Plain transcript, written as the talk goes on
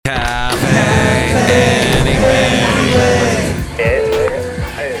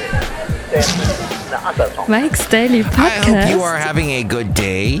Mike's Daily Podcast. I hope you are having a good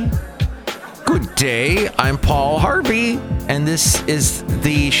day. Good day. I'm Paul Harvey, and this is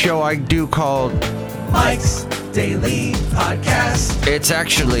the show I do called Mike's Daily Podcast. It's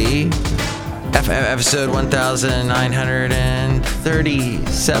actually episode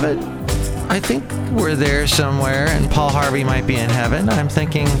 1937. I think we're there somewhere, and Paul Harvey might be in heaven. I'm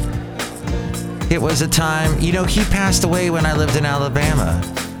thinking it was a time, he passed away when I lived in Alabama.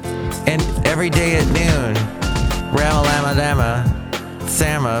 And every day at noon, Rama-Lama-Dama,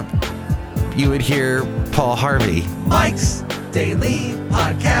 Sama, you would hear Paul Harvey. Mike's Daily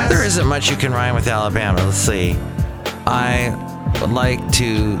Podcast. There isn't much you can rhyme with Alabama. Let's see. I would like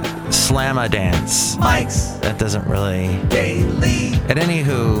to slamma dance. Mike's That doesn't really... Daily And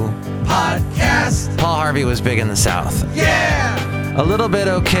anywho, Podcast. Paul Harvey was big in the South. Yeah! A little bit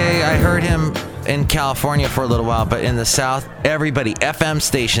okay. I heard him in California for a little while, but in the South, everybody, FM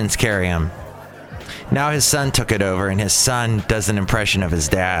stations carry him. Now his son took it over, and his son does an impression of his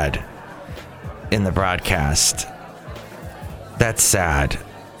dad in the broadcast. That's sad.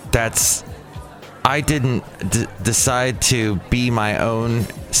 I didn't decide to be my own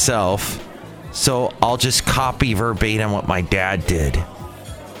self, so I'll just copy verbatim what my dad did.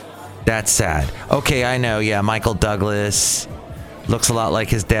 That's sad. Okay, I know, yeah, Michael Douglas looks a lot like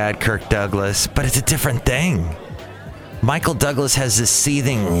his dad, Kirk Douglas, but it's a different thing. Michael Douglas has this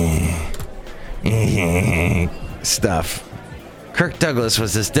seething stuff. Kirk Douglas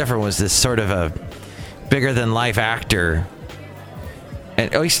was this sort of a bigger than life actor.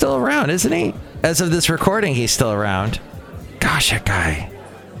 And he's still around, isn't he? As of this recording, he's still around. Gosh, that guy.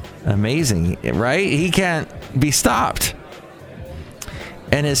 Amazing, right? He can't be stopped.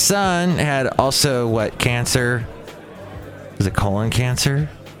 And his son had also, cancer? Was it colon cancer?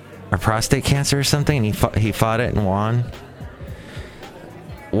 Or prostate cancer or something? And he fought it and won.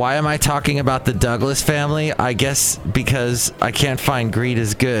 Why am I talking about the Douglas family? I guess because I can't find Greed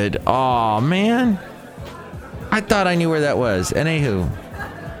is Good. Aw, man. I thought I knew where that was. Anywho.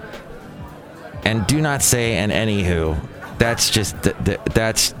 And do not say an anywho. That's just,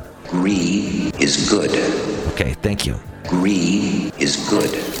 that's... Greed is good. Okay, thank you. Greed is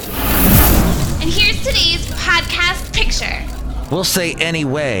good. And here's today's podcast picture. We'll say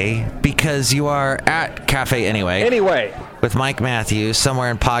anyway, because you are at Cafe Anyway. With Mike Matthews, somewhere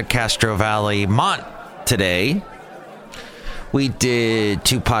in Podcastro Valley, Mont, today. We did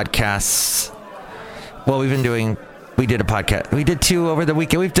 2 podcasts. Well, we did a podcast. We did 2 over the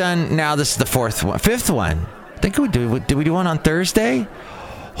weekend. We've done, now this is the 5th one. I think did we do one on Thursday?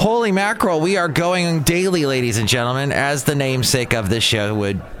 Holy mackerel, we are going daily, ladies and gentlemen, as the namesake of this show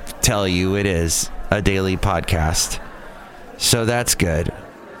would tell you. It is a daily podcast. So that's good.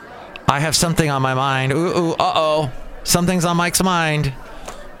 I have something on my mind. Uh-oh. Something's on Mike's mind.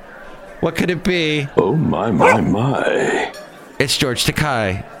 What could it be? Oh, my. It's George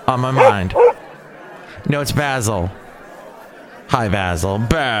Takei on my mind. No, it's Basil. Hi, Basil.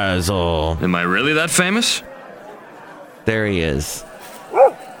 Basil. Am I really that famous? There he is.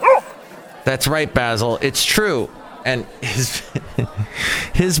 That's right, Basil. It's true. And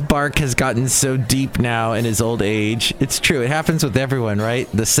his bark has gotten so deep now in his old age. It's true. It happens with everyone, right?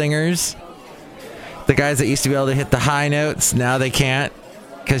 The singers, the guys that used to be able to hit the high notes, now they can't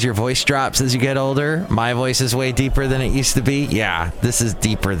because your voice drops as you get older. My voice is way deeper than it used to be. Yeah, this is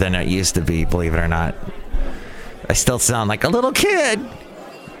deeper than it used to be, believe it or not. I still sound like a little kid,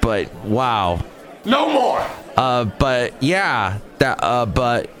 but wow. No more! But yeah,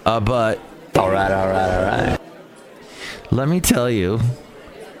 but. All right. Let me tell you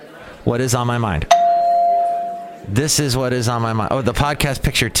what is on my mind. This is what is on my mind. Oh, the podcast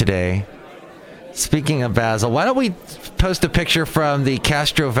picture today. Speaking of Basil, why don't we post a picture from the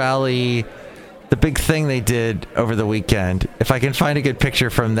Castro Valley, the big thing they did over the weekend. If I can find a good picture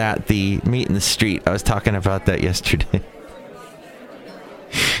from that, the meet in the street. I was talking about that yesterday.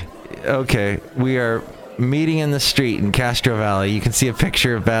 Okay, we are meeting in the street in Castro Valley. You can see a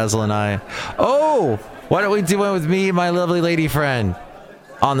picture of Basil and I. Oh, why don't we do one with me and my lovely lady friend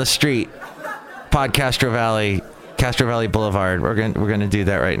on the street, Castro Valley Boulevard. We're gonna do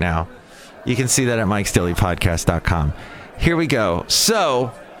that right now. You can see that at mikesdailypodcast.com. Here we go.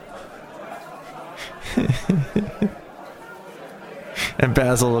 So, and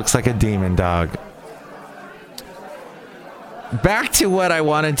Basil looks like a demon dog. Back to what I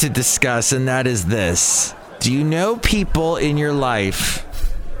wanted to discuss, and that is this. Do you know people in your life?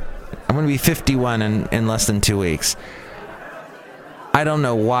 I'm going to be 51 in less than 2 weeks. I don't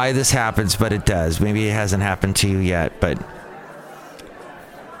know why this happens, but it does. Maybe it hasn't happened to you yet, but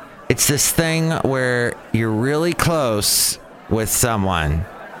it's this thing where you're really close with someone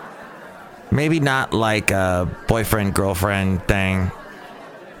Maybe not like a boyfriend, girlfriend thing.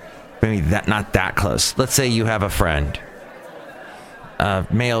 Maybe not that close. Let's say you have a friend.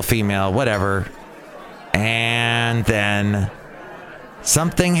 Male, female, whatever. And then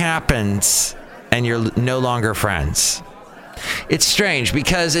something happens and you're no longer friends. It's strange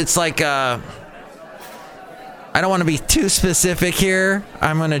because it's like, I don't want to be too specific here.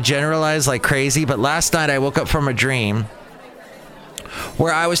 I'm going to generalize like crazy. But last night I woke up from a dream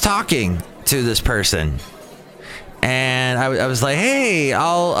where I was talking to this person. And I was like, hey,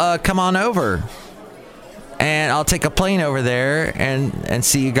 I'll come on over. And I'll take a plane over there and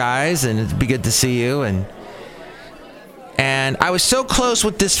see you guys. And it'd be good to see you. And I was so close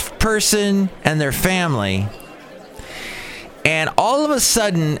with this person and their family. And all of a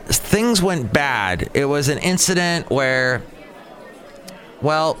sudden, things went bad. It was an incident where,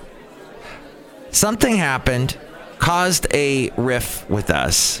 well, something happened, caused a rift with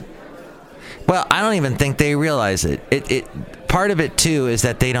us. Well, I don't even think they realize it. Part of it too is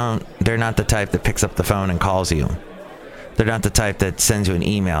that they're not the type that picks up the phone and calls you. They're not the type that sends you an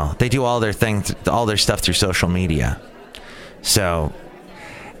email. They do all their stuff through social media. So,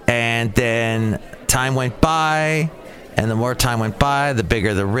 and then time went by, and the more time went by, the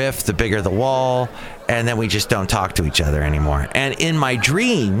bigger the rift, the bigger the wall, and then we just don't talk to each other anymore. And in my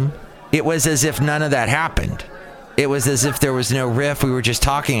dream, it was as if none of that happened. It was as if there was no rift. We were just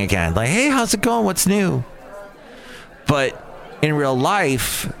talking again. Like, hey, how's it going? What's new? But in real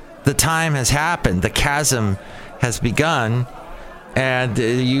life, the time has happened. The chasm has begun. And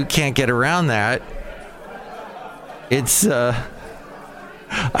you can't get around that. It's,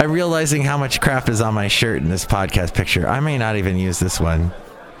 I'm realizing how much crap is on my shirt in this podcast picture. I may not even use this one.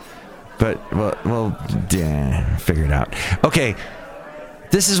 But, we'll figure it out. Okay.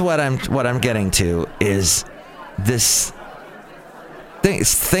 This is what I'm getting to is...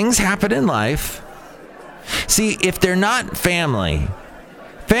 Things happen in life. See, if they're not family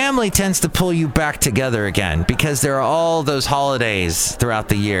tends to pull you back together again because there are all those holidays throughout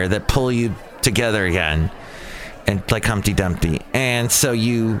the year that pull you together again, and like Humpty Dumpty. And so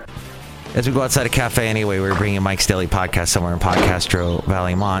as we go outside a cafe anyway, we're bringing Mike's Daily Podcast somewhere in Podcastro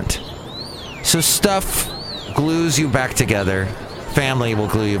Valley Mont. So stuff glues you back together. Family will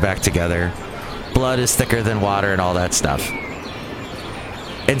glue you back together. Blood is thicker than water and all that stuff.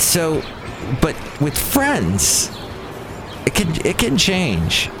 And so, but with friends, it can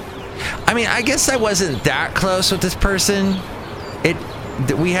change. I mean, I guess I wasn't that close with this person.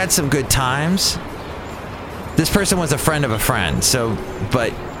 We had some good times. This person was a friend of a friend. So,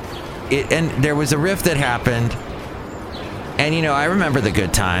 and there was a rift that happened. And, I remember the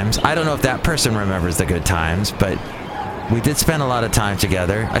good times. I don't know if that person remembers the good times, but we did spend a lot of time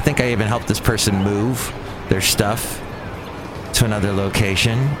together. I think I even helped this person move their stuff to another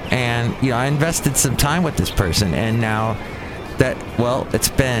location. And, I invested some time with this person. And now it's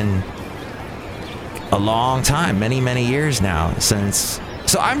been a long time, many, many years now since.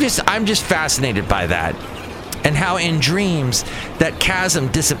 So I'm just fascinated by that. And how in dreams that chasm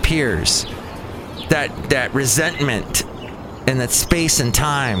disappears. That resentment and that space and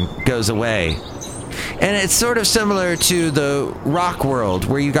time goes away. And it's sort of similar to the rock world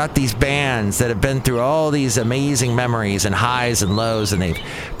where you got these bands that have been through all these amazing memories and highs and lows, and they've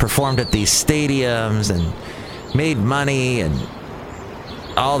performed at these stadiums and made money and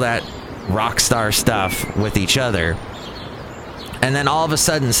all that rock star stuff with each other. And then all of a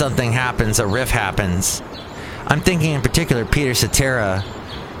sudden something happens, a riff happens. I'm thinking in particular Peter Cetera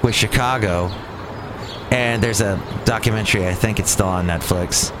with Chicago. And there's a documentary, I think it's still on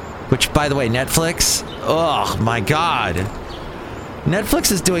Netflix. Which, by the way, Netflix, oh my God.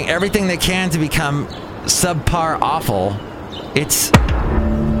 Netflix is doing everything they can to become subpar awful. It's...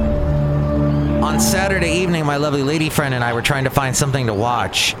 On Saturday evening, my lovely lady friend and I were trying to find something to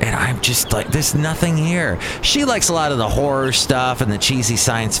watch. And I'm just like, there's nothing here. She likes a lot of the horror stuff and the cheesy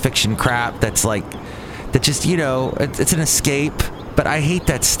science fiction crap that's like... That just, it's an escape. But I hate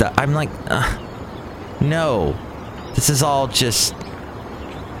that stuff. I'm like, no. This is all just...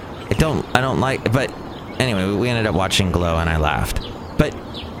 I don't like, but anyway, we ended up watching Glow and I laughed. But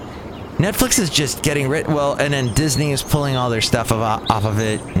Netflix is just getting rid, and then Disney is pulling all their stuff off of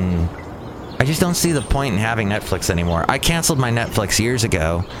it, and I just don't see the point in having Netflix anymore. I canceled my Netflix years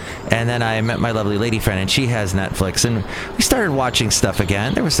ago, and then I met my lovely lady friend, and she has Netflix, and we started watching stuff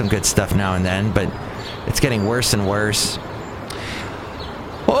again. There was some good stuff now and then, but it's getting worse and worse.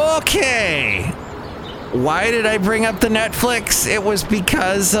 Okay. Why did I bring up the Netflix? It was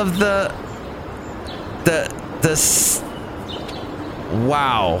because of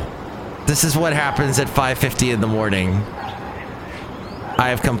wow. This is what happens at 5:50 in the morning. I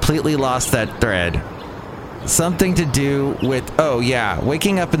have completely lost that thread. Something to do with,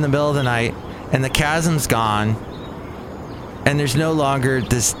 waking up in the middle of the night and the chasm's gone and there's no longer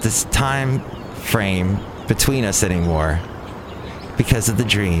this time frame between us anymore because of the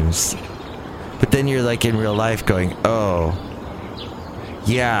dreams. But then you're like in real life going, oh,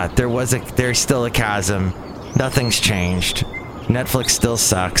 yeah, there's still a chasm. Nothing's changed. Netflix still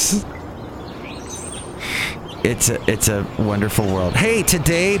sucks. It's a wonderful world. Hey,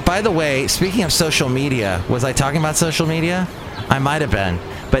 today, by the way, speaking of social media, was I talking about social media? I might have been.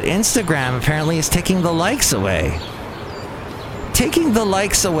 But Instagram apparently is taking the likes away. Taking the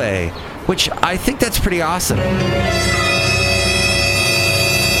likes away, which I think that's pretty awesome.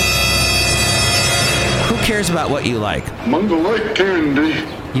 Who cares about what you like? Mungo like candy.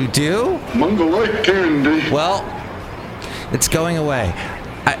 You do? Mungo like candy. Well, it's going away.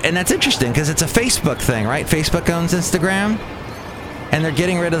 And that's interesting because it's a Facebook thing, right? Facebook owns Instagram and they're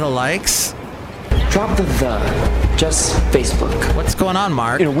getting rid of the likes. Drop the just Facebook. What's going on,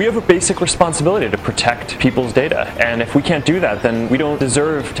 Mark? We have a basic responsibility to protect people's data. And if we can't do that, then we don't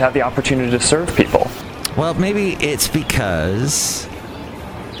deserve to have the opportunity to serve people. Well, maybe it's because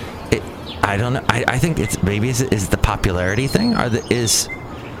I don't know. I think it's maybe is the popularity thing, or is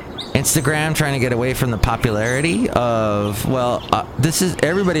Instagram trying to get away from the popularity of, this is,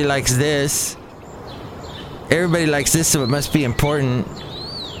 everybody likes this. Everybody likes this, so it must be important.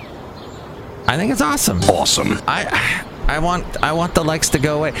 I think it's awesome. Awesome. I want the likes to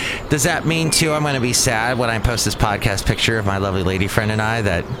go away. Does that mean too I'm going to be sad when I post this podcast picture of my lovely lady friend and I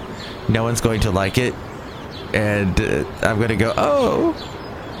that no one's going to like it, and I'm going to go, oh,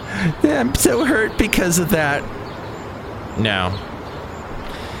 yeah, I'm so hurt because of that. No.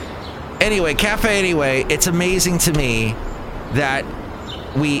 Anyway, Cafe Anyway, it's amazing to me that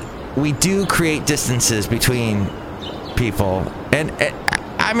we do create distances between people. And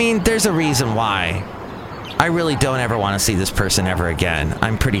I mean, there's a reason why. I really don't ever want to see this person ever again.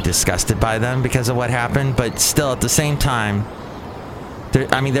 I'm pretty disgusted by them because of what happened, but still at the same time,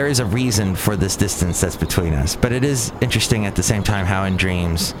 there is a reason for this distance that's between us. But it is interesting at the same time how in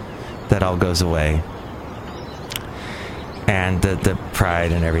dreams that all goes away. And the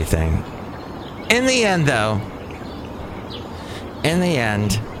pride and everything. In the end, though,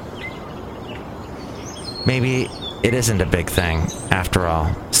 maybe it isn't a big thing after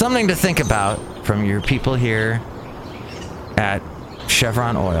all. Something to think about from your people here at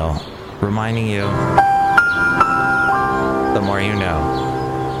Chevron Oil, reminding you, the more you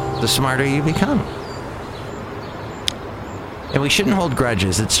know, the smarter you become. And we shouldn't hold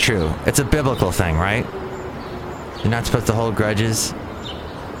grudges, it's true. It's a biblical thing, right? You're not supposed to hold grudges.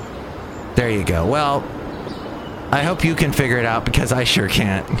 There you go. Well, I hope you can figure it out because I sure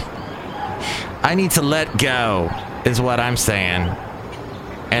can't. I need to let go, is what I'm saying.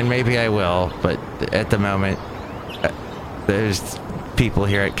 And maybe I will, but at the moment, there's people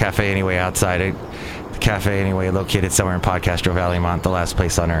here at Cafe Anyway outside it. The Cafe Anyway located somewhere in Podcastro Valley, Mont, the last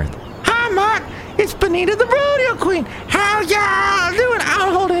place on earth. Hi, Mark. It's Benita the Rodeo Queen. How y'all doing? I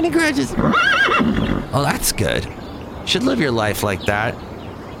don't hold any grudges. Oh, that's good. Should live your life like that.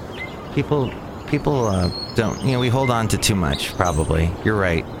 People don't, we hold on to too much, probably. You're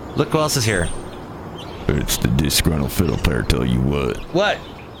right. Look who else is here. It's the disgruntled fiddle player, tell you what. What?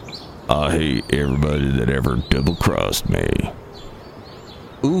 I hate everybody that ever double-crossed me.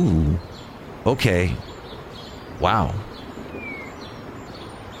 Ooh. Okay. Wow.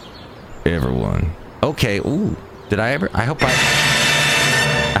 Everyone. Okay. Ooh. Did I ever? I hope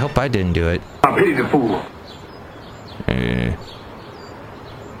I didn't do it. I pity the fool.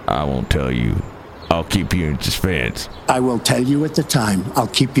 I won't tell you. I'll keep you in suspense. I will tell you at the time. I'll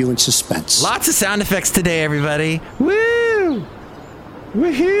keep you in suspense. Lots of sound effects today, everybody. Woo!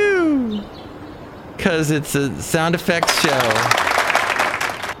 Woohoo! Because it's a sound effects show.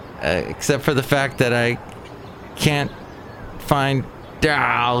 Except for the fact that I can't find...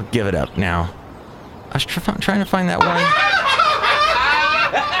 I'll give it up now. I was trying to find that one.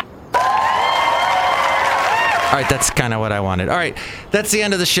 All right, that's kind of what I wanted. All right, that's the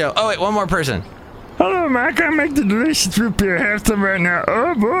end of the show. Oh, wait, one more person. Hello, Mike. I make the delicious root beer. Have some right now.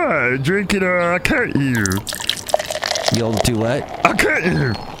 Oh, boy. Drink it or I cut you. You'll do what? I cut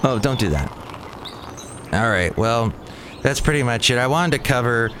you. Oh, don't do that. All right, well, that's pretty much it. I wanted to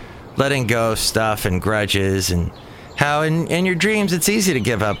cover letting go of stuff and grudges and how in your dreams it's easy to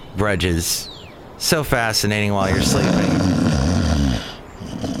give up grudges. So fascinating while you're sleeping.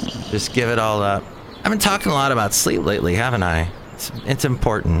 Just give it all up. I've been talking a lot about sleep lately, haven't I? It's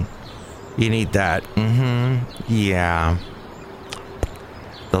important. You need that. Yeah.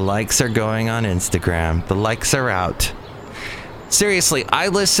 The likes are going on Instagram. The likes are out. Seriously, I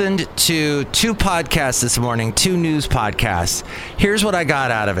listened to 2 podcasts this morning, 2 news podcasts. Here's what I got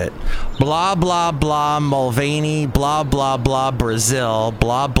out of it. Blah, blah, blah, Mulvaney, blah, blah, blah, Brazil,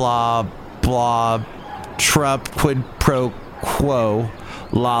 blah, blah, blah, Trump, quid pro quo,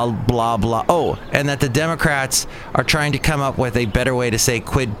 blah, blah, blah. Oh, and that the Democrats are trying to come up with a better way to say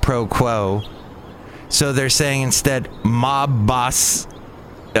quid pro quo. So they're saying instead mob boss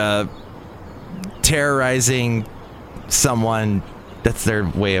terrorizing someone. That's their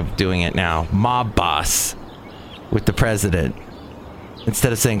way of doing it now. Mob boss with the president.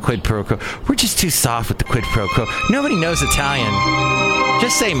 Instead of saying quid pro quo. We're just too soft with the quid pro quo. Nobody knows Italian.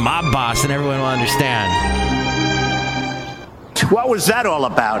 Just say mob boss and everyone will understand. What was that all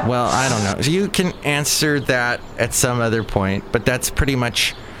about? Well, I don't know. You can answer that at some other point, but that's pretty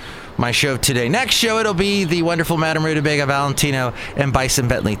much my show today. Next show, it'll be the wonderful Madame Rutabaga Valentino and Bison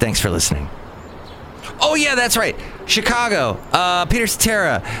Bentley. Thanks for listening. Oh, yeah, that's right. Chicago, Peter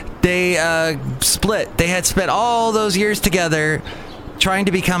Cetera, they split. They had spent all those years together trying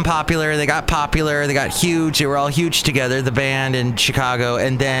to become popular. They got popular. They got huge. They were all huge together, the band in Chicago.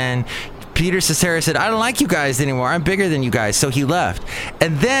 And then Peter Cetera said, I don't like you guys anymore. I'm bigger than you guys. So he left.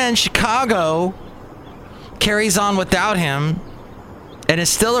 And then Chicago carries on without him and is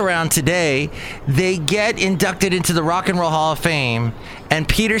still around today. They get inducted into the Rock and Roll Hall of Fame, and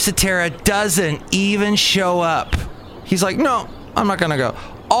Peter Cetera doesn't even show up. He's like, no, I'm not going to go.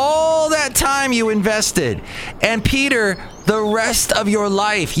 All that time you invested. And Peter, the rest of your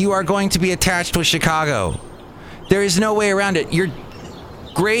life, you are going to be attached with Chicago. There is no way around it. Your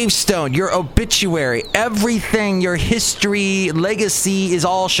gravestone, your obituary, everything, your history, legacy is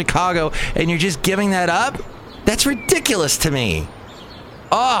all Chicago, and you're just giving that up? That's ridiculous to me.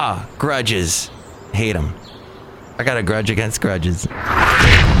 Grudges. Hate them. I got a grudge against grudges.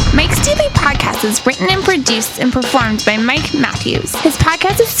 Mike's Daily Podcast is written and produced and performed by Mike Matthews. His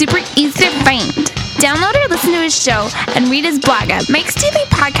podcast is super easy to find. Download or listen to his show and read his blog at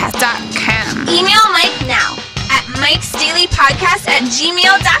mikesdailypodcast.com. Email Mike now at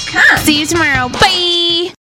mikesdailypodcast@gmail.com. See you tomorrow. Bye!